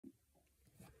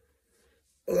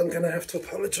Well, I'm going to have to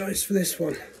apologise for this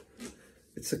one.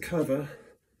 It's a cover,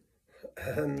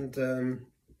 and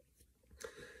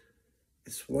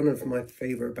it's one of my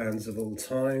favourite bands of all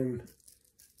time.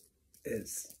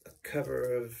 It's a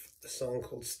cover of a song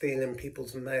called Stealing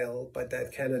People's Mail by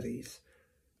Dead Kennedys,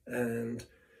 and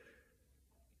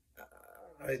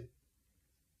I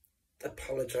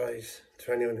apologise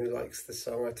to anyone who likes the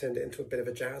song. I turned it into a bit of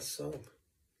a jazz song.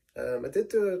 I did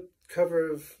do a cover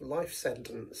of Life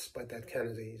Sentence by Dead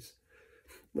Kennedys,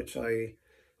 which I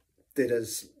did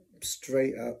as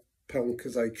straight up punk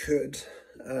as I could.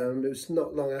 It was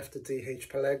not long after D.H.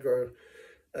 Peligro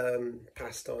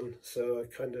passed on, so I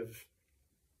kind of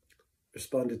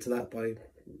responded to that by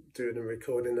doing a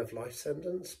recording of Life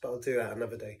Sentence, but I'll do that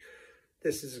another day.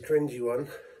 This is a cringy one.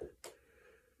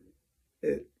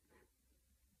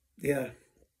 Yeah,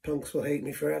 punks will hate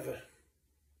me forever.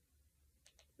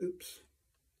 Oops.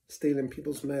 Stealing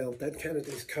People's Mail, Dead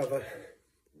Kennedys cover.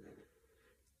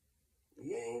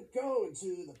 We ain't going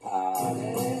to the party.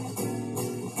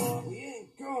 We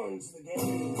ain't going to the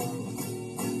game.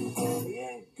 We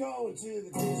ain't going to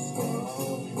the disco.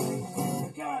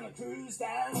 We're gonna cruise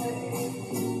down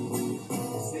Main.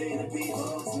 Stealing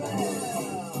people's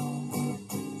mail.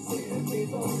 Stealing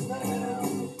people's mail.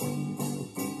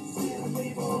 Stealing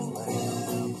people's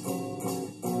mail.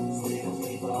 Stealing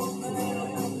people's mail.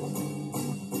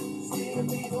 Stealing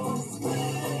people's mail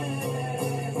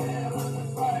on a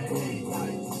Friday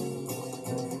night.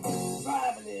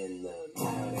 Driving in the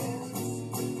mountains,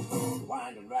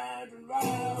 winding round and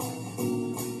round,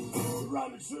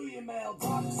 rumming through your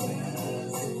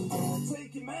mailboxes,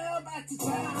 take your mail back to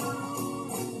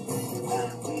town.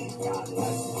 And we've got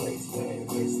lots of place where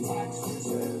it's tax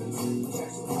returns,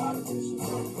 checks from politicians on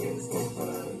real estate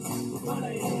firms,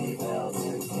 money, bills,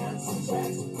 and cancer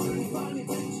checks, pretty money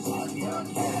pictures on your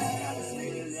cat,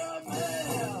 stealing your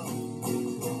mail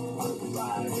on the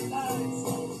Friday nights.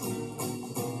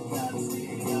 Gotta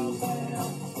steal your mail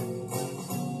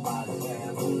by the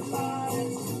devil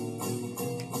lights.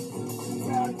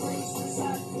 Got grocery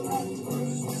sack full of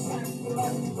grocery sack full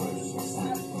of grocery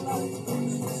sack full of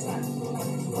grocery sack full of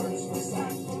grocery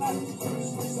sack full of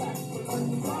grocery sack full of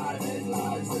Friday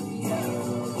lights of you.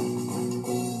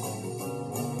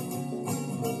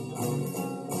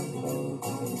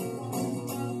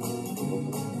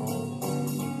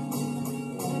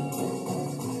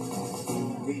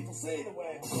 People say that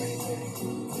we're crazy,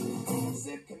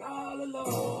 sick and all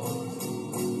alone.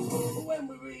 But when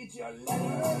we read your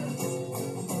letters,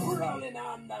 we're rolling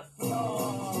on the floor.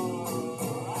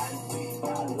 And we've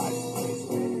got a license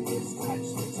where it's tax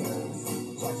returns,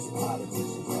 checks from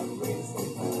politicians on real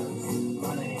estate firms,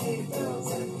 money, bills,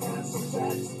 and cancer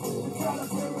checks. We're trying to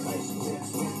build relationships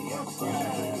with your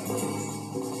friends.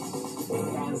 We're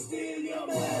trying to steal your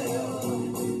mail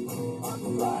on the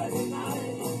Friday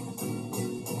night.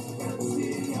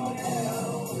 Steal your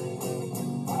mail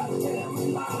by the devil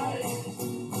light.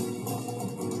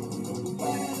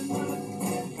 Bad enough to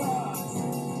get caught.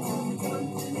 Come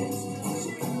to an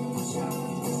institution.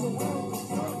 It's a world of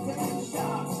your dead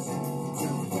shots.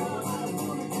 Till we come out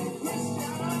for a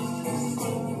Christian.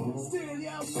 Steal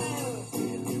your mail,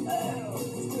 steal your mail,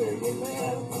 steal your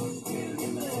mail, steal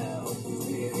your mail,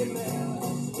 steal your mail,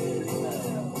 steal your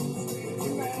mail, steal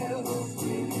your mail,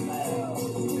 steal your mail,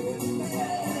 steal your mail.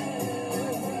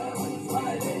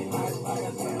 Friday night by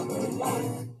a devil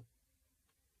light.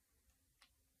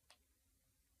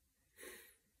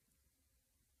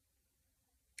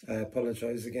 I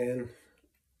apologise again.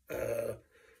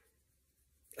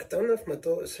 I don't know if my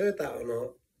daughter's heard that or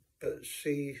not, but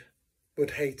she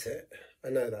would hate it. I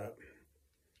know that.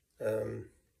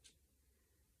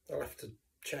 I'll have to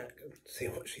check and see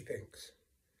what she thinks.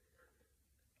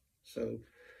 So,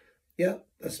 yeah,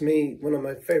 that's me. One of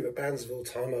my favourite bands of all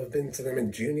time. I've been to them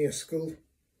in junior school.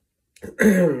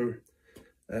 And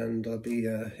I'll be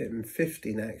hitting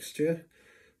 50 next year.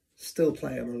 Still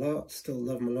play them a lot, still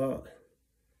love them a lot.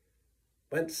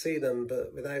 Went to see them,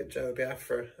 but without Joe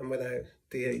Biafra and without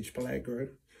D.H. Peligro.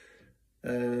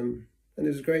 And it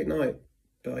was a great night,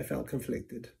 but I felt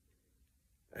conflicted.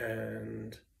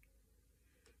 And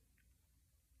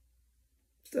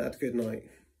still had a good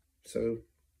night. So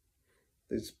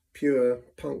there's pure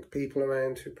punk people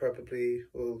around who probably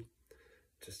will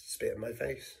just spit in my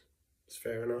face. It's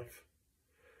fair enough.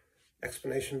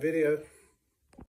 Explanation video.